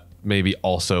 but maybe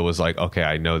also was like, okay,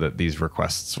 I know that these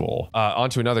requests will.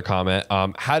 On to another comment.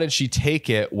 How did she take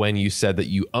it when you said that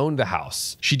you owned the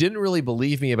house? She didn't really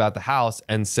believe me about the house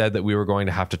and said that we were going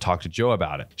to have to talk to Joe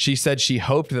about it. She said she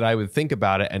hoped that I would think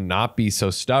about it and not be so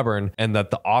stubborn, and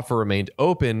that the offer remained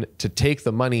open to take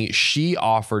the money she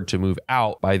offered to move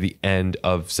out by the end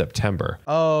of September.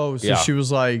 Oh, so she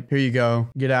was like, here you go,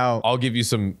 get out. I'll give you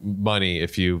some money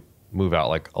if you move out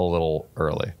like a little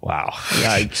early. Wow.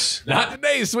 Yikes. Not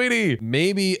today, sweetie.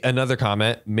 Maybe another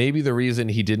comment. Maybe the reason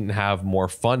he didn't have more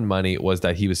fun money was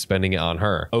that he was spending it on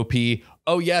her. OP.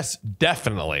 Oh yes,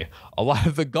 definitely. A lot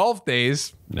of the golf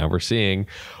days, now we're seeing,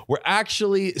 were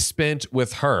actually spent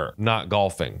with her, not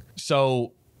golfing.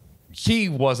 So he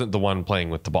wasn't the one playing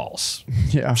with the balls.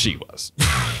 Yeah. She was.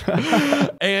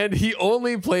 And he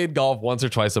only played golf once or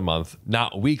twice a month,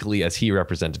 not weekly as he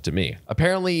represented to me.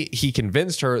 Apparently, he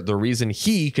convinced her the reason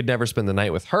he could never spend the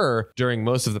night with her during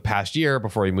most of the past year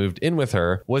before he moved in with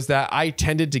her was that I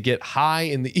tended to get high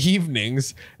in the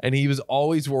evenings, and he was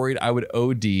always worried I would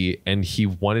OD, and he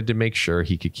wanted to make sure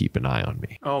he could keep an eye on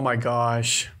me. Oh my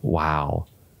gosh. Wow.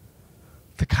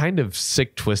 The kind of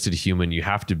sick, twisted human you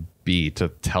have to be to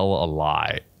tell a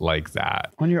lie like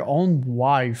that. On your own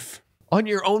wife. On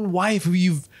your own wife who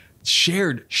you've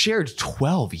shared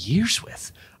 12 years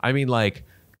with. I mean, like,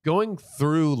 going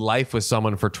through life with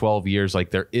someone for 12 years, like,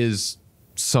 there is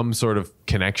some sort of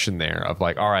connection there of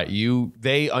like, all right,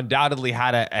 they undoubtedly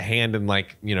had a hand in,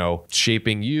 like, you know,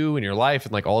 shaping you and your life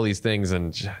and like all these things.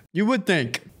 And you would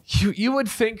think. You would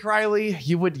think, Riley,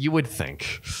 you would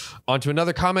think. On to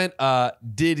another comment.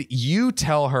 Did you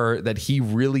tell her that he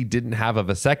really didn't have a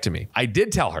vasectomy? I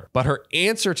did tell her, but her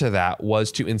answer to that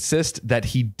was to insist that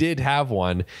he did have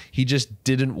one. He just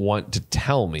didn't want to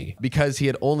tell me because he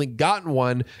had only gotten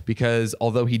one because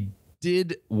although he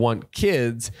did want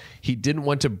kids, he didn't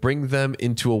want to bring them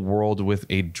into a world with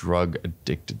a drug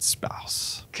addicted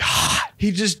spouse. God, he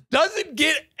just doesn't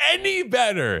get any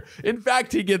better. In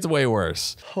fact, he gets way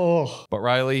worse. Oh. But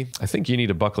Riley, I think you need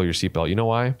to buckle your seatbelt. You know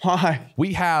why? Why?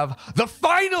 We have the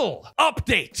final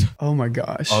update. Oh my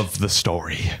gosh. Of the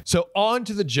story. So on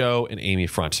to the Joe and Amy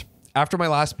front. After my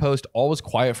last post, all was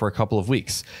quiet for a couple of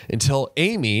weeks until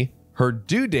Amy, her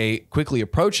due date quickly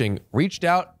approaching, reached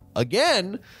out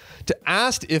again to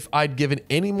ask if I'd given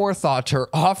any more thought to her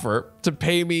offer to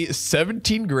pay me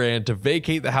 17 grand to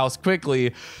vacate the house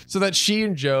quickly so that she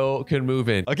and Joe can move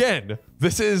in. Again,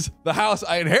 this is the house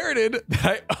I inherited that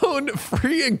I own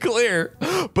free and clear,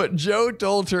 but Joe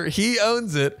told her he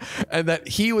owns it and that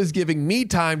he was giving me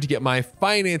time to get my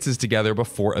finances together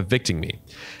before evicting me.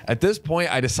 At this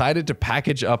point, I decided to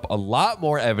package up a lot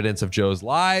more evidence of Joe's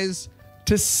lies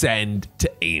to send to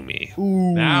Amy.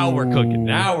 Ooh. Now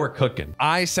we're cooking.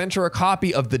 I sent her a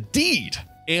copy of the deed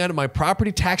and my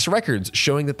property tax records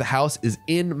showing that the house is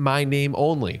in my name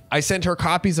only. I sent her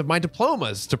copies of my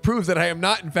diplomas to prove that I am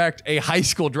not, in fact, a high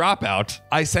school dropout.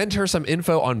 I sent her some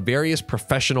info on various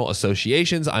professional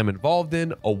associations I'm involved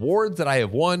in, awards that I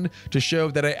have won to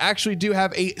show that I actually do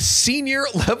have a senior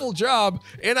level job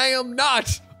and I am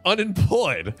not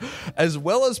unemployed, as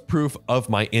well as proof of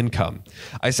my income.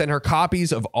 I sent her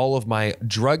copies of all of my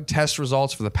drug test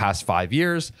results for the past 5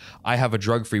 years. I have a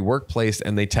drug-free workplace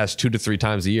and they test 2 to 3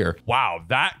 times a year. Wow,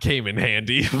 that came in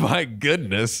handy. My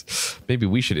goodness. Maybe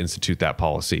we should institute that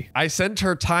policy. I sent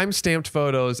her time-stamped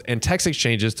photos and text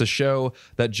exchanges to show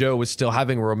that Joe was still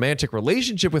having a romantic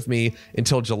relationship with me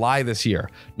until July this year.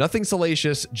 Nothing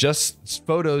salacious, just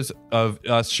photos of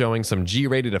us showing some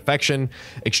G-rated affection,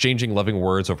 exchanging loving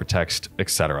words over text,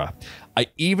 etc. I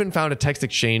even found a text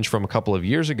exchange from a couple of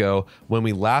years ago when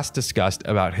we last discussed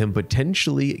about him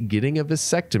potentially getting a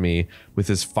vasectomy with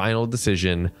his final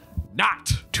decision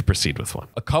not to proceed with one.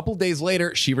 A couple days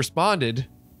later, she responded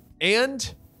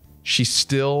and she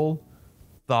still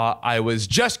thought I was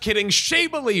just kidding. She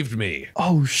believed me.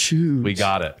 Oh, shoot. We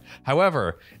got it.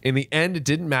 However, in the end, it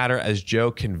didn't matter as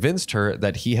Joe convinced her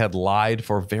that he had lied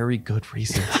for very good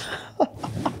reasons.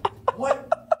 What?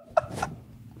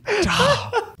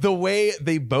 The way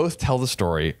they both tell the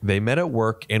story, they met at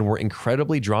work and were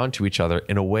incredibly drawn to each other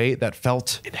in a way that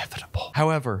felt inevitable.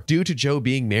 However, due to Joe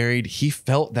being married, he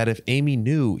felt that if Amy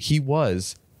knew he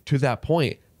was, to that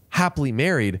point, happily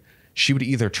married, she would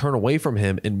either turn away from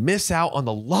him and miss out on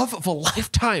the love of a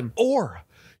lifetime, or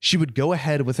she would go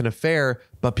ahead with an affair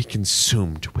but be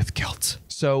consumed with guilt.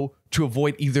 So, to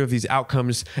avoid either of these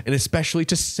outcomes, and especially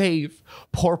to save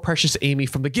poor precious Amy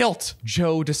from the guilt,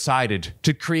 Joe decided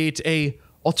to create a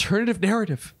alternative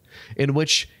narrative in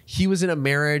which he was in a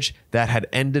marriage that had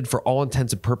ended for all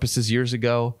intents and purposes years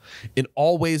ago, in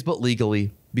all ways but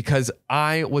legally, because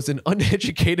I was an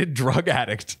uneducated drug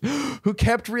addict who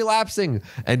kept relapsing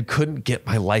and couldn't get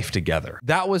my life together.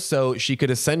 That was so she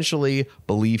could essentially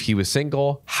believe he was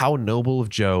single. How noble of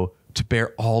Joe to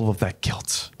bear all of that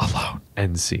guilt alone.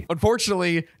 NC.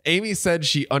 Unfortunately, Amy said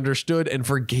she understood and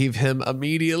forgave him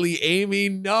immediately. Amy,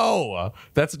 no,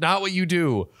 that's not what you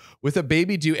do. With a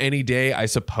baby due any day, I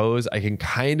suppose I can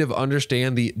kind of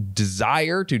understand the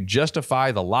desire to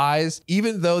justify the lies.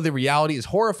 Even though the reality is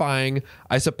horrifying,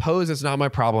 I suppose it's not my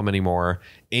problem anymore.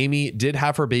 Amy did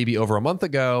have her baby over a month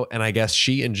ago, and I guess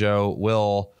she and Joe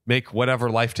will make whatever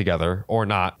life together or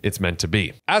not it's meant to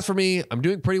be. As for me, I'm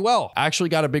doing pretty well. I actually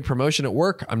got a big promotion at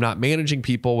work. I'm not managing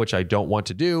people, which I don't want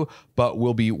to do, but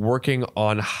we'll be working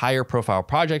on higher profile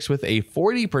projects with a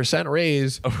 40%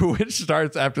 raise, which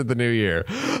starts after the new year.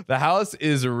 The house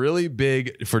is really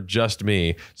big for just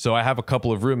me, so I have a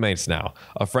couple of roommates now.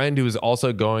 A friend who is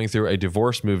also going through a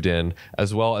divorce moved in,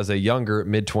 as well as a younger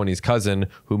mid-20s cousin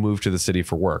who moved to the city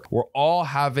for work. We're all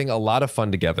having a lot of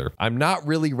fun together. I'm not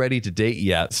really ready to date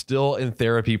yet. Still in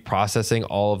therapy processing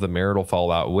all of the marital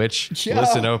fallout, which,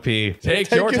 listen, OP,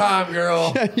 take your time,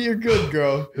 girl. Yeah, you're good,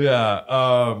 girl. Yeah.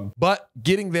 But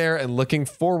getting there and looking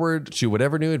forward to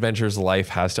whatever new adventures life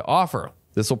has to offer.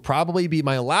 This will probably be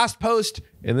my last post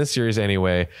in this series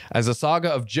anyway, as the saga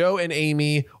of Joe and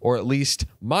Amy, or at least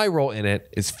my role in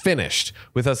it, is finished.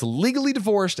 With us legally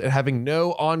divorced and having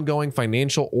no ongoing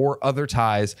financial or other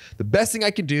ties, the best thing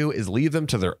I can do is leave them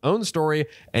to their own story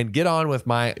and get on with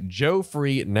my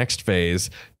Joe-free next phase.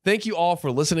 Thank you all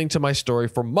for listening to my story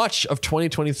for much of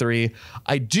 2023.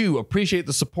 I do appreciate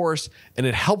the support and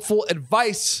helpful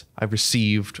advice I've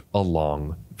received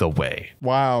along the way.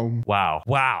 Wow.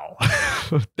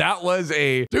 That was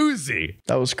a doozy.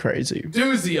 That was crazy.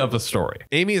 Doozy of a story.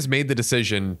 Amy has made the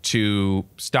decision to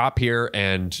stop here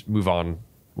and move on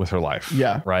with her life.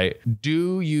 Yeah. Right.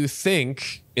 Do you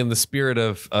think, in the spirit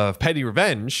of petty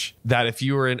revenge, that if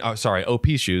you were in, OP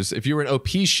shoes, if you were in OP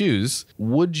shoes,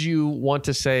 would you want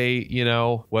to say, you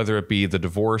know, whether it be the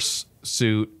divorce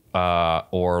suit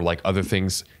or like other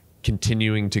things,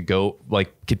 continuing to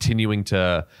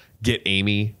get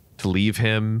Amy to leave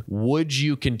him? Would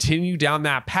you continue down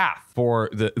that path for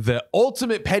the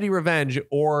ultimate petty revenge,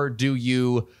 or do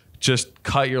you just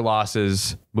cut your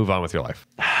losses, move on with your life?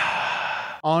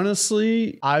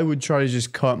 Honestly, I would try to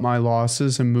just cut my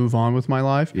losses and move on with my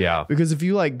life. Yeah. Because if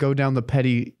you like go down the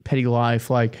petty life,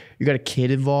 like you got a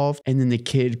kid involved, and then the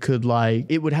kid could like,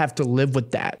 it would have to live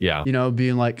with that. Yeah. You know,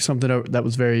 being like something that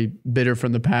was very bitter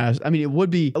from the past. I mean, it would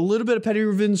be a little bit of petty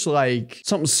revenge, like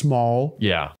something small.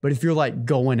 Yeah. But if you're like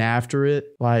going after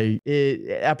it, like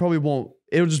I probably won't,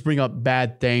 it'll just bring up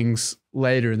bad things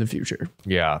later in the future.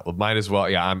 Yeah, might as well.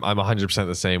 Yeah, I'm 100%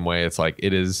 the same way. It's like,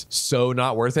 it is so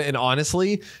not worth it. And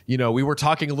honestly, you know, we were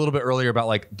talking a little bit earlier about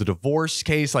like the divorce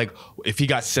case. Like, if he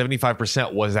got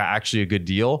 75%, was that actually a good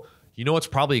deal? You know what's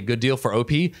probably a good deal for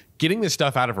OP? Getting this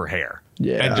stuff out of her hair.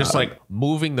 Yeah. And just like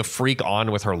moving the freak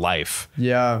on with her life.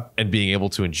 Yeah. And being able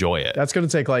to enjoy it. That's going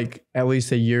to take like at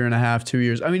least a year and a half, 2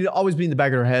 years. I mean, it'll always be in the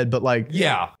back of her head, but like,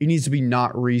 yeah, it needs to be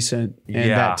not recent.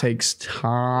 And that takes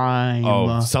time.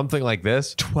 Oh, something like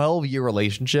this 12-year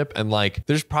relationship. And like,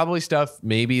 there's probably stuff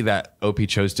maybe that OP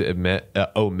chose to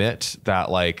omit that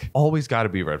like always got to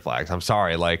be red flags. I'm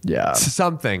sorry. Like, yeah,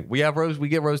 something we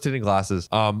get roasted in glasses.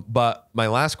 But my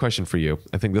last question for you,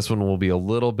 I think this one will be a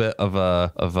little bit of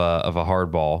a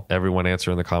hardball. Everyone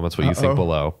answer in the comments what you think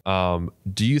below.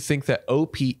 Do you think that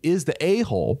OP is the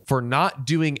a-hole for not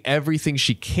doing everything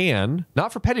she can,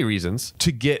 not for petty reasons,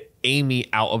 to get Amy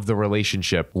out of the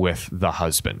relationship with the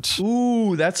husband?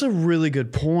 Ooh, that's a really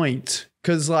good point.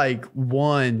 Because like,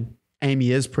 one,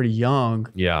 Amy is pretty young.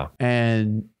 Yeah.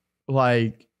 And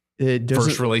like, it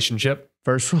doesn't, first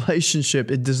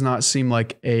relationship, it does not seem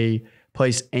like a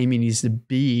place Amy needs to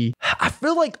be. I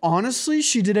feel like honestly,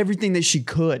 she did everything that she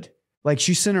could. Like,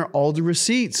 she sent her all the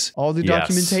receipts, all the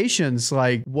documentations.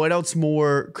 Like, what else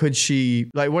more could she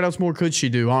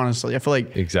do? Honestly, I feel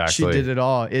like she did it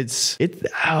all.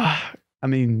 I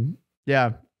mean,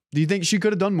 yeah. Do you think she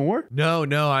could have done more? No.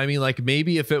 I mean, like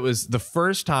maybe if it was the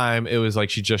first time, it was like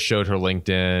she just showed her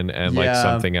LinkedIn and like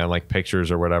something on like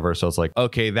pictures or whatever. So it's like,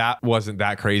 okay, that wasn't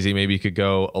that crazy. Maybe you could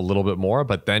go a little bit more.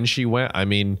 But then she went, I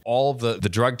mean, all of the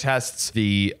drug tests,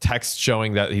 the text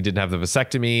showing that he didn't have the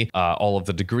vasectomy, all of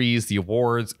the degrees, the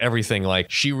awards, everything.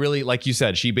 Like she really, like you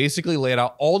said, she basically laid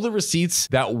out all the receipts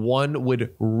that one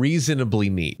would reasonably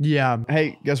need. Yeah.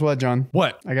 Hey, guess what, John?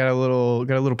 What? I got a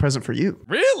little present for you.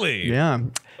 Really? Yeah.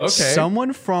 Okay.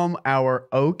 Someone from our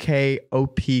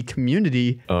OKOP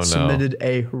community submitted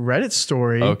a Reddit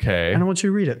story. Okay. And I want you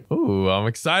to read it. Ooh, I'm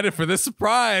excited for this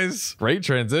surprise. Great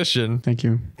transition. Thank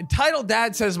you. Entitled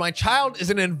Dad says, my child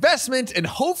is an investment and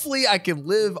hopefully I can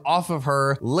live off of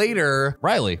her later.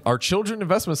 Riley, are children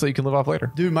investments so you can live off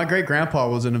later? Dude, my great grandpa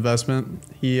was an investment.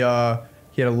 He had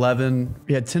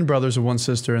 10 brothers and 1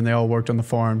 sister, and they all worked on the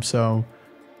farm. So,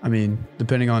 I mean,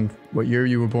 depending on what year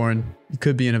you were born, it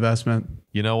could be an investment.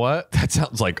 You know what? That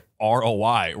sounds like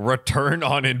ROI, return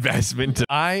on investment.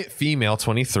 I, female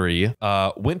 23,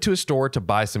 went to a store to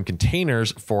buy some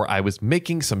containers for I was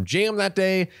making some jam that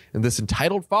day, and this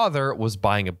entitled father was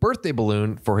buying a birthday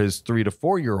balloon for his 3 to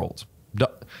 4 year old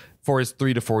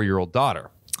daughter.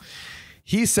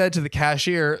 He said to the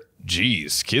cashier,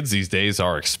 "Geez, kids these days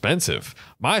are expensive.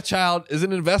 My child is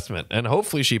an investment, and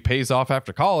hopefully she pays off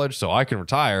after college so I can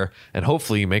retire and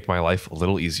hopefully make my life a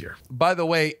little easier." By the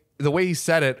way he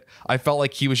said it, I felt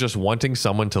like he was just wanting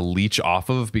someone to leech off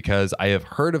of, because I have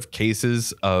heard of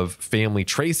cases of family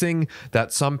tracing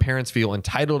that some parents feel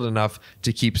entitled enough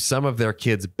to keep some of their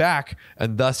kids back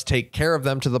and thus take care of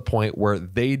them to the point where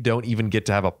they don't even get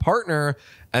to have a partner,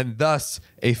 and thus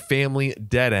a family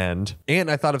dead end. And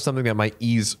I thought of something that might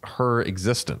ease her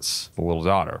existence, the little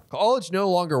daughter. College no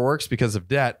longer works because of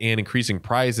debt and increasing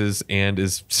prices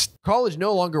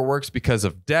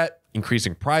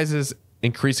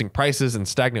increasing prices and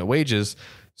stagnant wages.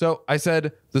 So I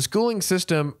said, the schooling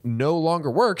system no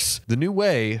longer works. The new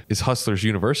way is Hustlers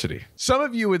University. Some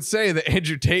of you would say that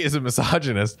Andrew Tate is a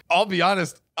misogynist. I'll be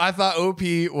honest. I thought OP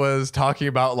was talking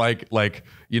about like,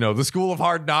 the school of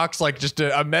hard knocks, like just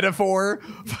a metaphor,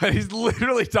 but he's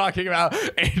literally talking about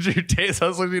Andrew Tate's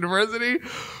Hustlers University.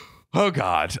 Oh,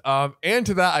 God. And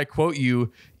to that, I quote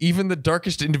you, even the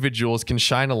darkest individuals can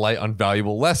shine a light on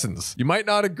valuable lessons. You might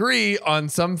not agree on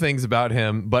some things about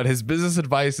him, but his business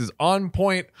advice is on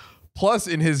point. Plus,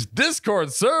 in his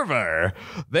Discord server,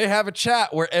 they have a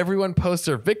chat where everyone posts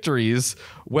their victories,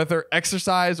 whether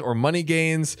exercise or money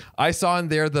gains. I saw in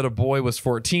there that a boy was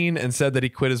 14 and said that he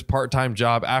quit his part-time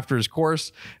job after his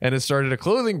course and has started a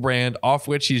clothing brand off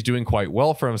which he's doing quite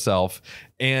well for himself,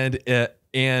 and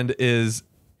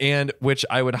which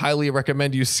I would highly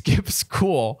recommend you skip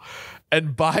school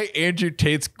and buy Andrew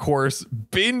Tate's course,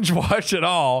 binge watch it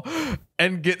all,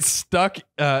 and get stuck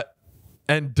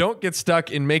and don't get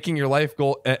stuck in making your life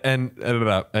goal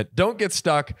don't get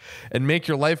stuck and make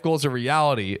your life goals a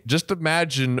reality. Just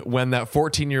imagine when that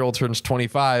 14-year-old turns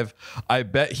 25, I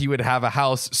bet he would have a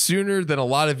house sooner than a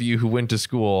lot of you who went to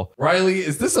school. Riley,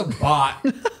 is this a bot?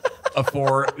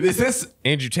 Is this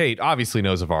Andrew Tate obviously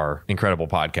knows of our incredible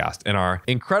podcast and our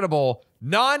incredible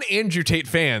non-Andrew Tate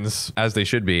fans, as they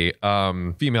should be,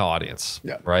 female audience,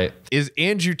 right? Is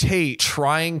Andrew Tate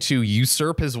trying to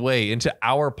usurp his way into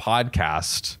our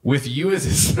podcast with you as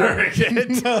his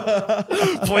surrogate,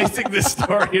 placing this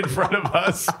story in front of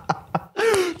us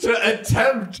to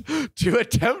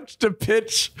attempt to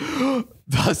pitch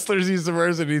the Hustlers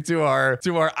University to our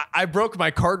I broke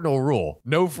my cardinal rule.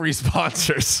 No free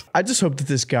sponsors. I just hope that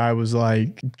this guy was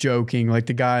like joking, like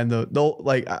the guy in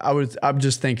the I'm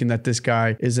just thinking that this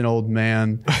guy is an old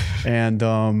man and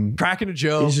cracking a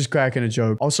joke. He's just cracking a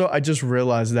joke. Also, I just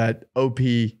realized that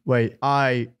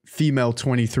female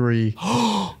 23.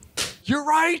 You're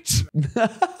right.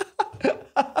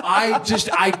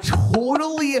 I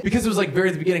totally, because it was like very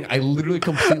at the beginning, I literally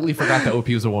completely forgot that OP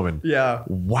was a woman. Yeah.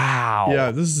 Wow.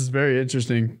 Yeah, this is very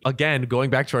interesting. Again, going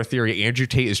back to our theory, Andrew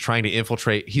Tate is trying to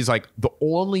infiltrate. He's like, the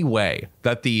only way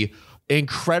that the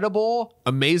incredible,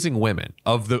 amazing women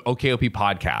of the OKOP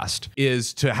podcast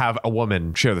is to have a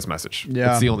woman share this message.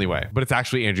 Yeah. It's the only way. But it's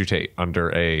actually Andrew Tate under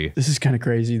a... This is kind of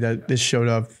crazy that this showed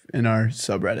up in our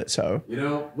subreddit. So,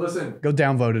 listen. Go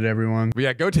downvote it, everyone.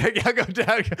 Yeah, go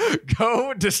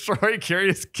destroy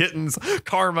Curious Kitten's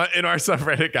karma in our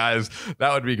subreddit, guys.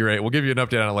 That would be great. We'll give you an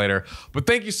update on it later. But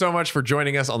thank you so much for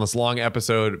joining us on this long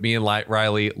episode. Me and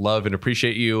Riley love and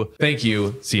appreciate you. Thank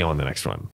you. See you on the next one.